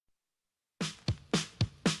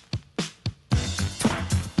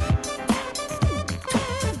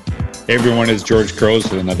Hey everyone, it's George Crows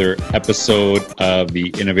with another episode of the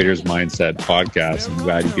Innovators Mindset podcast. I'm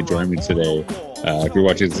glad you could join me today. If you're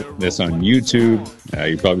watching this on YouTube,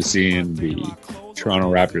 you're probably seeing the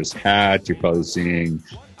Toronto Raptors hat. You're probably seeing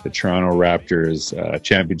the Toronto Raptors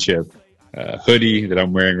championship hoodie that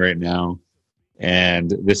I'm wearing right now.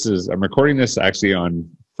 And I'm recording this actually on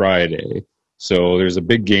Friday. So there's a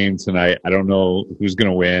big game tonight. I don't know who's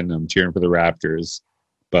going to win. I'm cheering for the Raptors,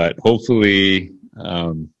 but hopefully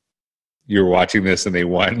you're watching this and they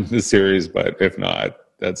won the series, but if not,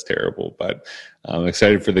 that's terrible. But I'm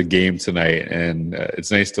excited for the game tonight, and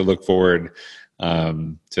it's nice to look forward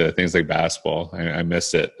to things like basketball. I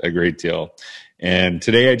miss it a great deal. And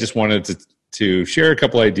today I just wanted to share a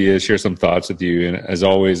couple ideas, share some thoughts with you. And as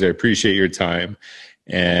always, I appreciate your time.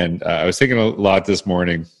 And I was thinking a lot this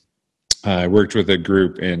morning. I worked with a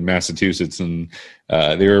group in Massachusetts, and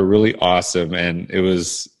they were really awesome. And it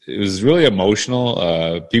was really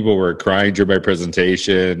emotional. People were crying during my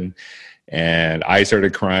presentation, and I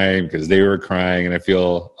started crying because they were crying. And I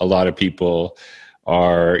feel a lot of people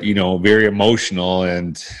are, very emotional,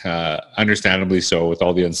 and understandably so, with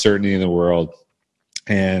all the uncertainty in the world.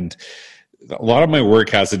 And a lot of my work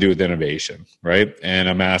has to do with innovation, right? And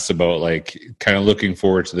I'm asked about kind of looking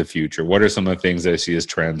forward to the future. What are some of the things that I see as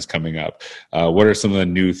trends coming up? What are some of the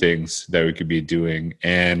new things that we could be doing?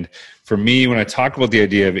 And for me, when I talk about the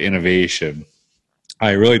idea of innovation,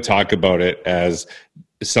 I really talk about it as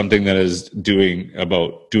something that is doing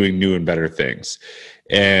new and better things.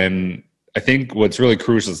 And I think what's really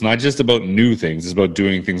crucial, it's not just about new things, it's about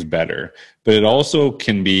doing things better, but it also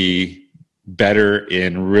can be better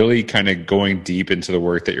in really kind of going deep into the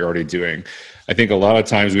work that you're already doing. I think a lot of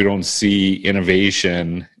times we don't see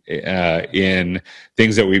innovation in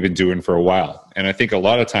things that we've been doing for a while. And I think a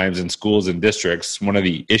lot of times in schools and districts, one of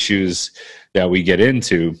the issues that we get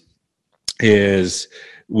into is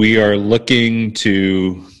we are looking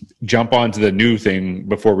to jump onto the new thing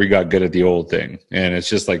before we got good at the old thing. And it's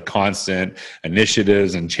just like constant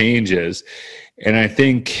initiatives and changes. And I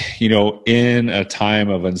think, in a time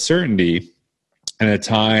of uncertainty and a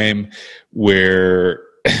time where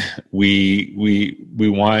we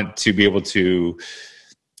want to be able to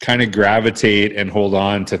kind of gravitate and hold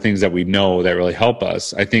on to things that we know that really help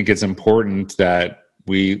us, I think it's important that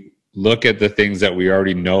we look at the things that we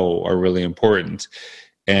already know are really important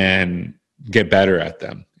and get better at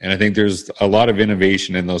them. And I think there's a lot of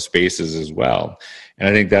innovation in those spaces as well. And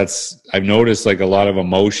I think I've noticed a lot of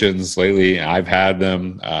emotions lately. I've had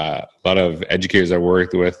them, a lot of educators I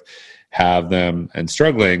worked with have them and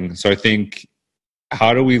struggling. So I think,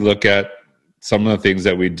 how do we look at some of the things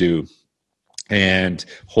that we do and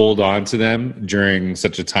hold on to them during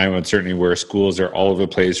such a time of uncertainty where schools are all over the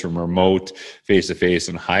place, from remote, face-to-face,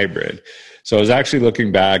 and hybrid? So I was actually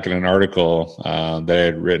looking back at an article that I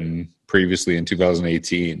had written previously in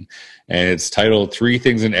 2018, and it's titled 3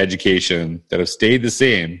 Things in Education That Have Stayed the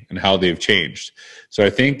Same and How They've Changed. So I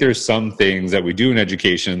think there's some things that we do in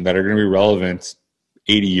education that are going to be relevant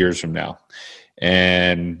 80 years from now,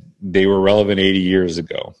 and they were relevant 80 years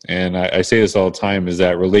ago. And I say this all the time, is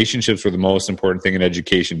that relationships were the most important thing in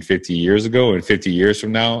education 50 years ago, and 50 years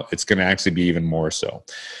from now, it's going to actually be even more so.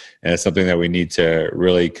 And it's something that we need to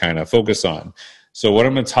really kind of focus on. So what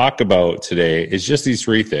I'm going to talk about today is just these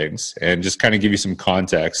 3 things, and just kind of give you some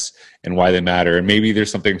context and why they matter. And maybe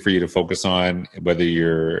there's something for you to focus on, whether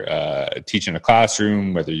you're teaching a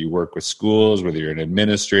classroom, whether you work with schools, whether you're an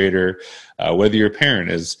administrator, whether you're a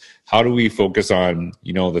parent, is how do we focus on,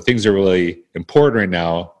 the things that are really important right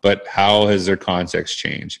now, but how has their context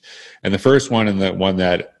changed? And the first one, and the one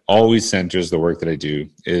that always centers the work that I do,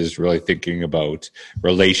 is really thinking about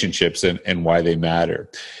relationships and why they matter.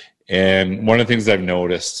 And one of the things I've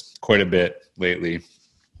noticed quite a bit lately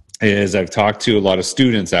is I've talked to a lot of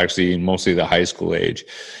students, actually, mostly the high school age,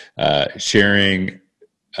 sharing.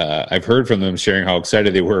 I've heard from them sharing how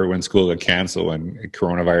excited they were when school got canceled, when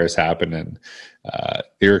coronavirus happened, and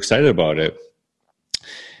they were excited about it.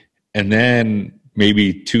 And then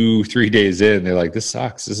maybe 2-3 days in, they're like, "This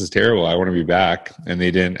sucks. This is terrible. I want to be back." And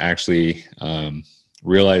they didn't actually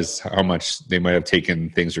realize how much they might have taken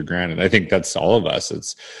things for granted. I think that's all of us.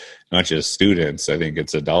 It's not just students. I think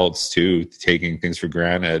it's adults too, taking things for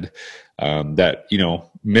granted, that,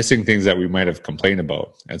 missing things that we might have complained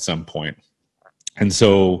about at some point. And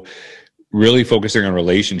so really focusing on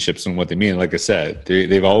relationships and what they mean, like I said,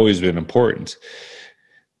 they've always been important.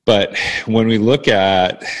 But when we look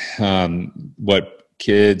at what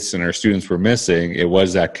kids and our students were missing, it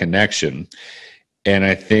was that connection. And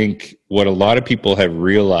I think what a lot of people have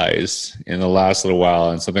realized in the last little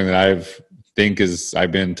while, and something that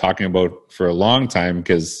I've been talking about for a long time,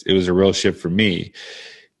 because it was a real shift for me,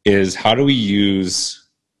 is how do we use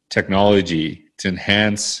technology to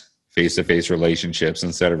enhance face-to-face relationships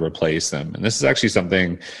instead of replace them? And this is actually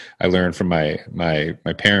something I learned from my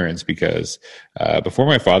parents, because before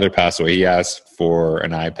my father passed away, he asked for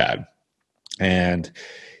an iPad. And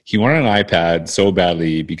he wanted an iPad so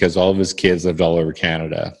badly because all of his kids lived all over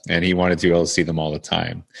Canada, and he wanted to be able to see them all the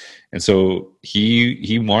time. And so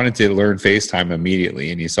he wanted to learn FaceTime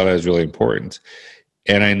immediately, and he saw that as really important.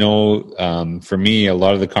 And I know for me, a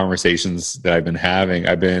lot of the conversations that I've been having,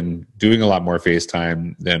 I've been doing a lot more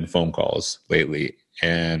FaceTime than phone calls lately.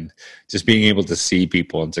 And just being able to see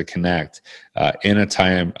people and to connect in a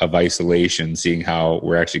time of isolation, seeing how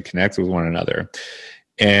we're actually connected with one another.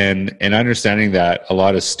 And understanding that a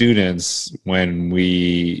lot of students,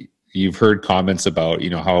 you've heard comments about,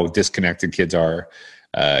 how disconnected kids are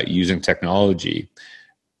using technology.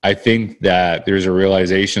 I think that there's a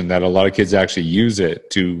realization that a lot of kids actually use it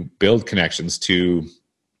to build connections, to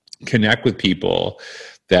connect with people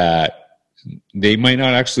that they might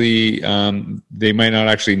not actually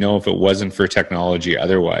know if it wasn't for technology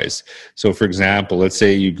otherwise. So for example, let's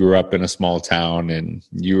say you grew up in a small town and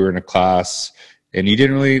you were in a class and you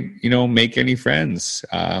didn't really, make any friends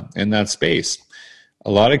in that space. A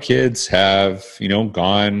lot of kids have,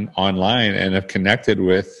 gone online and have connected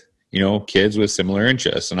with, kids with similar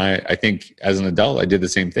interests. And I think as an adult, I did the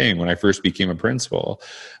same thing when I first became a principal.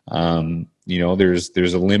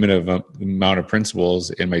 There's a limit of amount of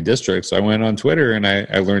principals in my district. So I went on Twitter and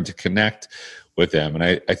I learned to connect with them.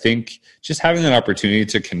 And I think just having that opportunity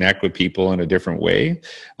to connect with people in a different way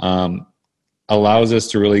allows us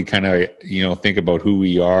to really kind of, think about who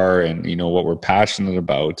we are and, what we're passionate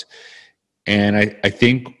about. And I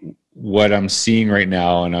think what I'm seeing right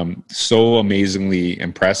now, and I'm so amazingly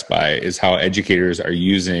impressed by, is how educators are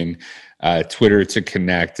using Twitter to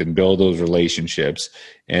connect and build those relationships.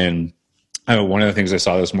 And one of the things I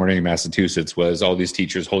saw this morning in Massachusetts was all these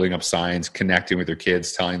teachers holding up signs, connecting with their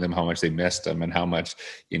kids, telling them how much they missed them and how much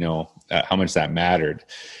that mattered.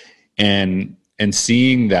 And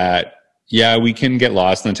seeing that, yeah, we can get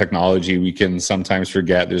lost in the technology. We can sometimes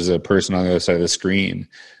forget there's a person on the other side of the screen.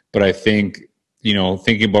 But I think,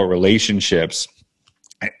 thinking about relationships,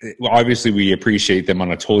 obviously we appreciate them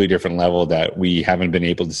on a totally different level that we haven't been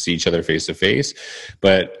able to see each other face to face.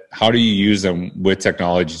 But how do you use them with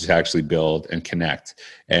technology to actually build and connect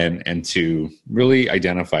and to really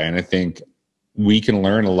identify? And I think we can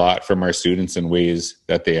learn a lot from our students in ways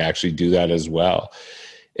that they actually do that as well.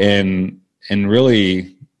 And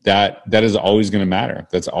really, that is always going to matter.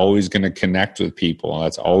 That's always going to connect with people.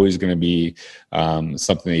 That's always going to be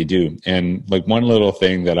something they do. And like one little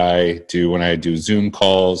thing that I do when I do Zoom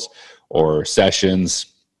calls or sessions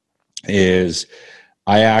is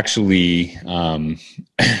I actually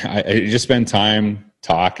I just spend time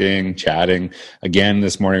talking, chatting. Again,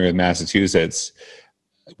 this morning with Massachusetts,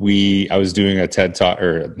 I was doing a TED Talk,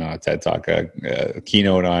 or not a TED Talk, a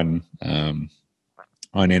keynote on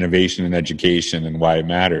innovation and education and why it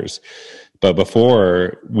matters. But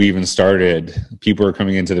before we even started, people were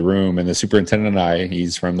coming into the room, and the superintendent and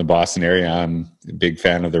he's from the Boston area. I'm a big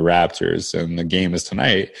fan of the Raptors, and the game is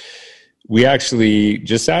tonight. We actually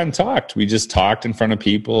just sat and talked. We just talked in front of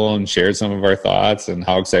people and shared some of our thoughts and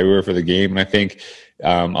how excited we were for the game. And I think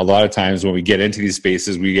a lot of times when we get into these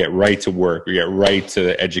spaces, we get right to work, we get right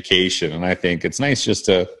to education. And I think it's nice just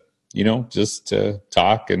to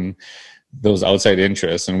talk and those outside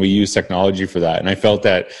interests, and we use technology for that. And I felt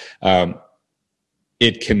that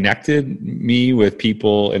it connected me with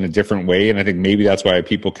people in a different way. And I think maybe that's why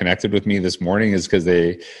people connected with me this morning, is because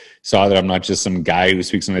they saw that I'm not just some guy who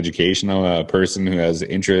speaks on education. I'm a person who has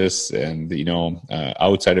interests and,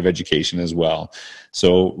 outside of education as well.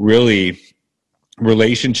 So really,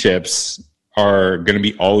 relationships are going to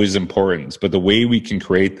be always important, but the way we can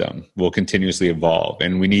create them will continuously evolve.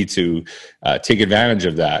 And we need to take advantage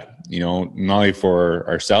of that, not only for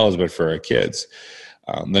ourselves, but for our kids.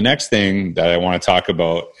 The next thing that I want to talk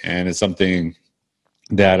about, and it's something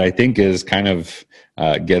that I think is kind of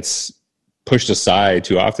gets pushed aside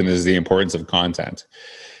too often, is the importance of content.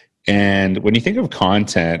 And when you think of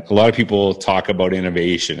content, a lot of people talk about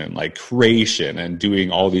innovation and like creation and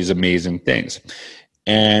doing all these amazing things.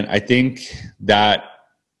 And I think that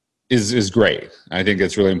is great. I think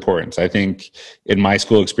it's really important. I think in my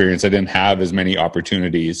school experience, I didn't have as many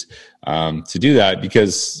opportunities to do that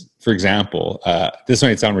because, for example, this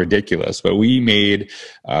might sound ridiculous, but we made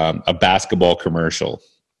a basketball commercial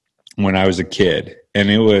when I was a kid. And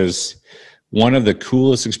it was one of the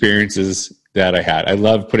coolest experiences that I had. I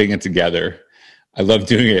loved putting it together. I love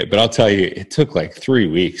doing it, but I'll tell you, it took like 3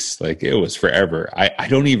 weeks. Like, it was forever. I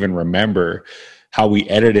don't even remember how we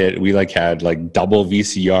edit it. We like had like double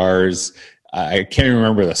VCRs. I can't even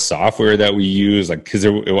remember the software that we used, like, because I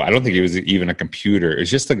don't think it was even a computer.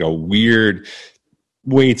 It's just like a weird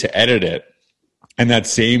way to edit it. And that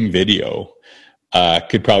same video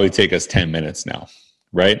could probably take us 10 minutes now,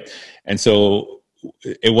 right? And so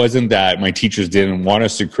it wasn't that my teachers didn't want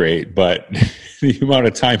us to create, but the amount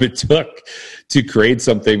of time it took to create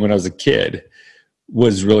something when I was a kid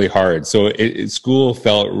was really hard. So school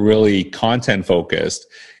felt really content focused.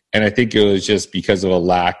 And I think it was just because of a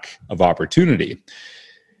lack of opportunity.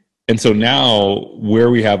 And so now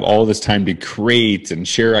where we have all this time to create and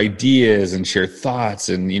share ideas and share thoughts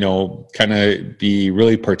and, kind of be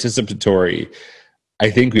really participatory,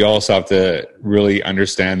 I think we also have to really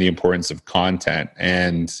understand the importance of content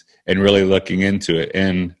and really looking into it.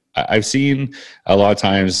 And I've seen a lot of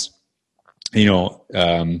times,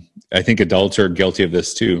 I think adults are guilty of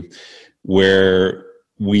this too, where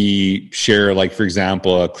we share, like, for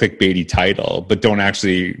example, a clickbaity title, but don't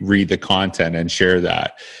actually read the content and share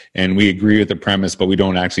that. And we agree with the premise, but we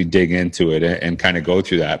don't actually dig into it and kind of go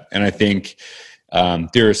through that. And I think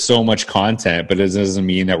there is so much content, but it doesn't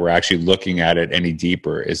mean that we're actually looking at it any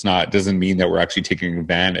deeper. Doesn't mean that we're actually taking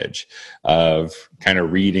advantage of kind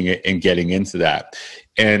of reading it and getting into that.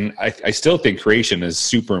 And I still think creation is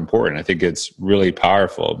super important. I think it's really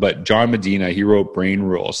powerful. But John Medina, he wrote Brain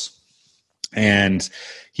Rules. And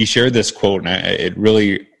he shared this quote, and it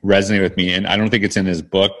really resonated with me. And I don't think it's in his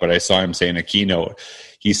book, but I saw him say in a keynote.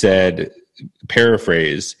 He said,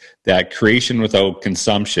 paraphrase, that creation without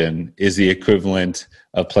consumption is the equivalent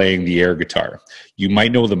of playing the air guitar. You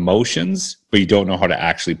might know the motions, but you don't know how to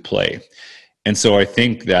actually play. And so I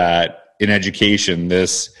think that in education,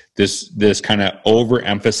 this kind of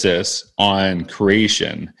overemphasis on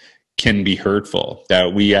creation can be hurtful,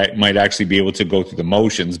 that we might actually be able to go through the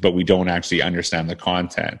motions, but we don't actually understand the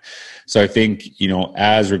content. So I think,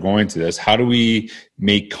 as we're going to this, how do we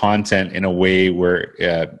make content in a way where,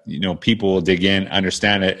 people will dig in,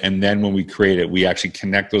 understand it, and then when we create it, we actually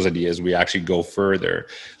connect those ideas, we actually go further.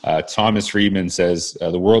 Thomas Friedman says,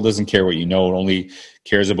 the world doesn't care what you know, it only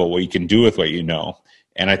cares about what you can do with what you know.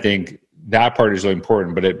 And I think that part is really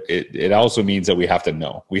important, but it also means that we have to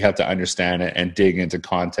know, we have to understand it and dig into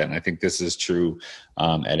content. I think this is true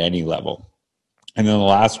at any level. And then the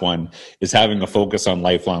last one is having a focus on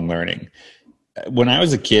lifelong learning. When I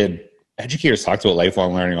was a kid, educators talked about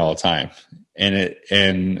lifelong learning all the time.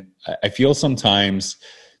 And I feel sometimes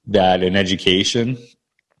that in education,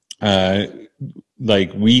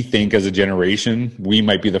 like, we think as a generation, we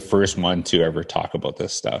might be the first one to ever talk about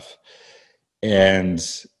this stuff. And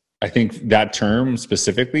I think that term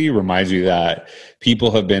specifically reminds me that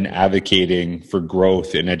people have been advocating for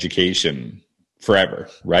growth in education forever,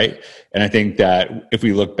 right? And I think that if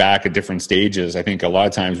we look back at different stages, I think a lot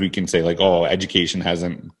of times we can say, like, oh, education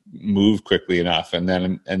hasn't moved quickly enough. And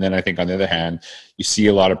then I think on the other hand, you see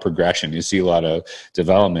a lot of progression, you see a lot of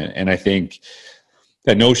development. And I think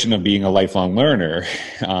that notion of being a lifelong learner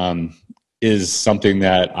is something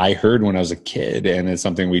that I heard when I was a kid, and it's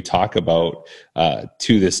something we talk about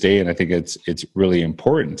to this day. And I think it's really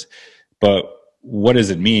important. But what does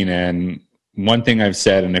it mean? And one thing I've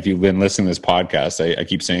said, and if you've been listening to this podcast, I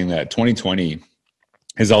keep saying that 2020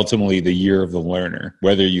 is ultimately the year of the learner,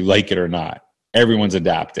 whether you like it or not. Everyone's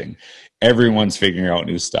adapting. Everyone's figuring out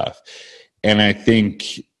new stuff. And I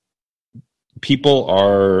think people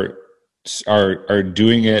are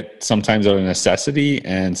doing it sometimes out of necessity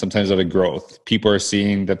and sometimes out of growth. People are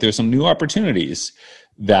seeing that there's some new opportunities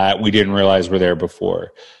that we didn't realize were there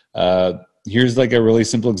before. Here's like a really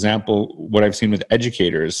simple example, what I've seen with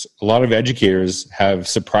educators. A lot of educators have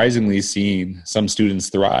surprisingly seen some students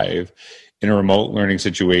thrive in a remote learning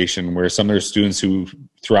situation where some of their students who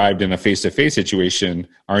thrived in a face-to-face situation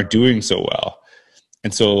aren't doing so well.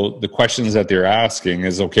 And so the questions that they're asking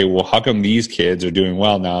is, okay, well, how come these kids are doing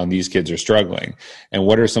well now and these kids are struggling? And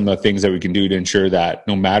what are some of the things that we can do to ensure that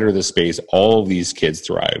no matter the space, all of these kids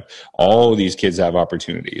thrive, all of these kids have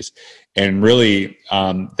opportunities? And really,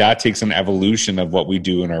 that takes an evolution of what we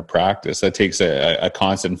do in our practice. That takes a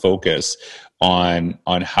constant focus on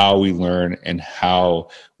how we learn and how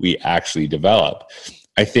we actually develop.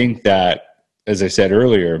 I think that, as I said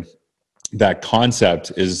earlier, that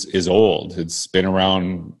concept is old. It's been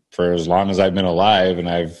around for as long as I've been alive, and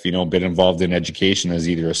I've been involved in education as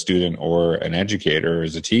either a student or an educator or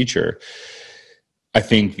as a teacher. I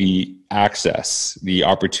think the access, the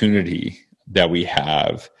opportunity that we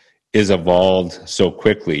have is evolved so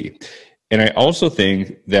quickly. And I also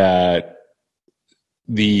think that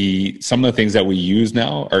some of the things that we use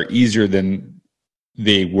now are easier than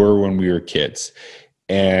they were when we were kids.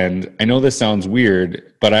 And I know this sounds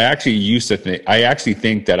weird, but I actually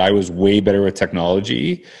think that I was way better with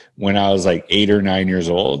technology when I was like 8 or 9 years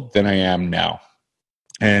old than I am now.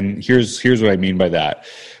 And here's what I mean by that.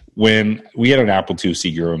 When we had an Apple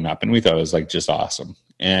IIc growing up, and we thought it was like just awesome.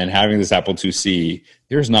 And having this Apple IIc,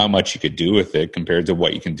 there's not much you could do with it compared to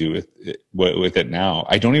what you can do with it now.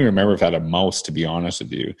 I don't even remember if it had a mouse, to be honest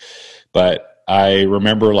with you. But I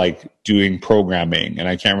remember like doing programming, and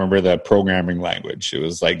I can't remember the programming language. It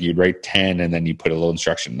was like you'd write 10 and then you put a little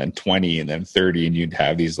instruction, then 20 and then 30, and you'd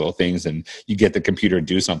have these little things and you get the computer to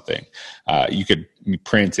do something. You could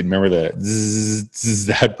print, and remember the zzz,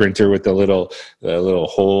 that printer with the little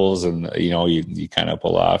holes, and you kind of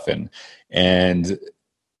pull off, and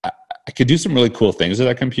I could do some really cool things with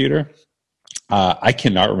that computer. I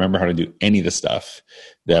cannot remember how to do any of the stuff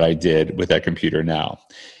that I did with that computer now.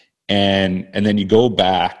 And then you go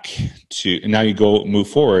back to, and now move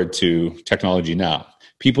forward to technology now.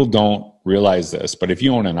 People don't realize this, but if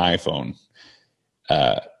you own an iPhone,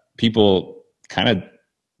 people kind of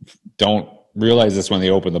don't realize this when they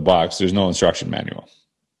open the box. There's no instruction manual.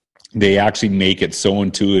 They actually make it so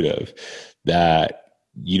intuitive that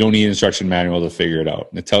you don't need an instruction manual to figure it out.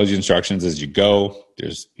 It tells you instructions as you go.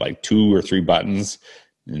 There's like 2 or 3 buttons,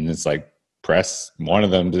 and it's like press one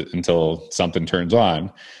of them until something turns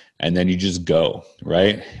on. And then you just go,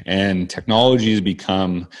 right? And technology has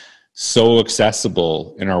become so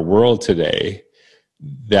accessible in our world today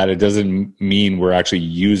that it doesn't mean we're actually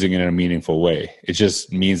using it in a meaningful way. It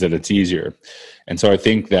just means that it's easier. And so I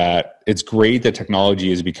think that it's great that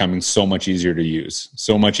technology is becoming so much easier to use,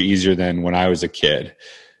 so much easier than when I was a kid.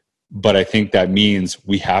 But I think that means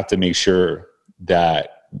we have to make sure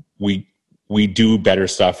that we do better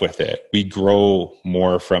stuff with it. We grow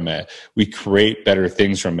more from it. We create better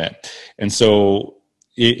things from it. And so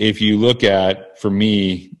if you look at, for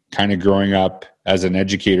me, kind of growing up as an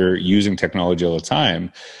educator using technology all the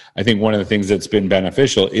time, I think one of the things that's been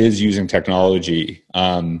beneficial is using technology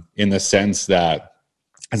in the sense that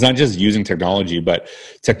it's not just using technology, but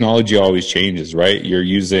technology always changes, right? You're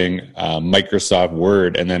using Microsoft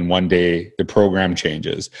Word, and then one day the program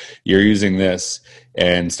changes. You're using this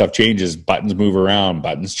and stuff changes, buttons move around,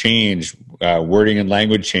 buttons change, wording and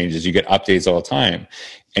language changes. You get updates all the time.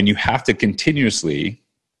 And you have to continuously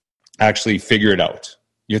actually figure it out.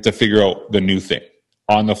 You have to figure out the new thing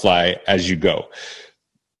on the fly as you go.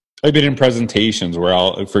 I've been in presentations where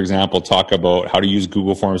I'll, for example, talk about how to use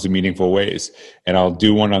Google Forms in meaningful ways. And I'll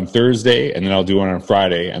do one on Thursday, and then I'll do one on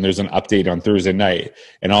Friday. And there's an update on Thursday night.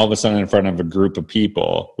 And all of a sudden in front of a group of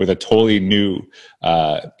people with a totally new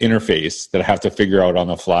interface that I have to figure out on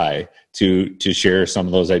the fly to share some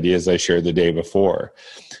of those ideas I shared the day before.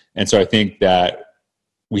 And so I think that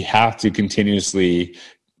we have to continuously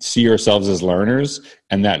see ourselves as learners,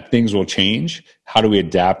 and that things will change. How do we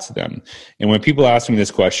adapt to them? And when people ask me this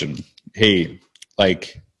question, hey,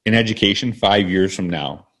 like in education 5 years from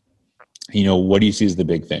now, what do you see as the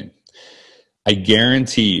big thing? I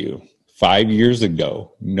guarantee you 5 years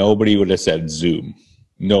ago, nobody would have said Zoom.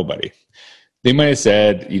 Nobody. They might have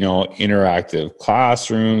said, interactive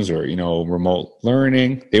classrooms or, remote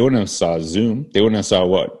learning. They wouldn't have saw Zoom. They wouldn't have saw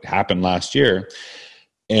what happened last year.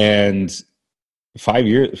 And 5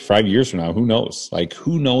 years from now, who knows? Like,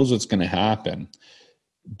 who knows what's going to happen?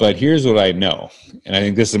 But here's what I know, and I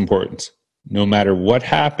think this is important. No matter what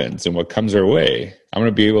happens and what comes our way, I'm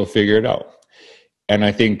going to be able to figure it out. And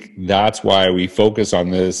I think that's why we focus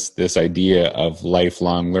on this idea of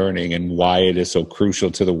lifelong learning and why it is so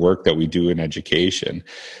crucial to the work that we do in education.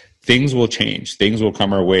 Things will change. Things will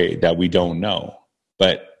come our way that we don't know.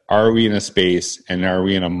 But are we in a space and are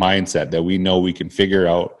we in a mindset that we know we can figure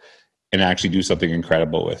out and actually do something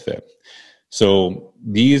incredible with it? So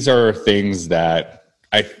these are things that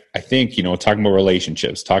I think, talking about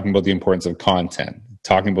relationships, talking about the importance of content,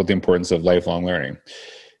 talking about the importance of lifelong learning.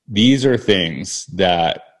 These are things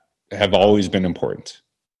that have always been important,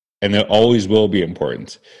 and that always will be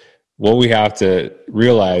important. What we have to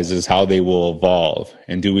realize is how they will evolve,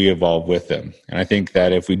 and do we evolve with them? And I think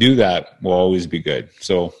that if we do that, we'll always be good.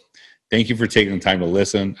 So thank you for taking the time to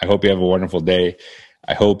listen. I hope you have a wonderful day.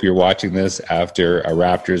 I hope you're watching this after a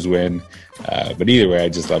Raptors win. But either way, I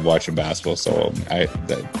just love watching basketball. So I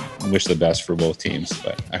wish the best for both teams.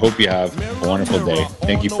 But I hope you have a wonderful day.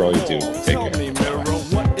 Thank you for all you do. Take care.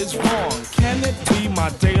 What is wrong? Can it be my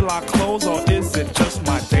de la clothes, or is it just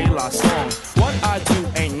my de la song? What I do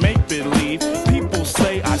ain't make believe. People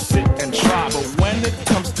say I sit and try, but when it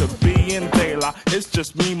comes to being de la, it's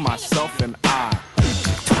just me, myself, and I.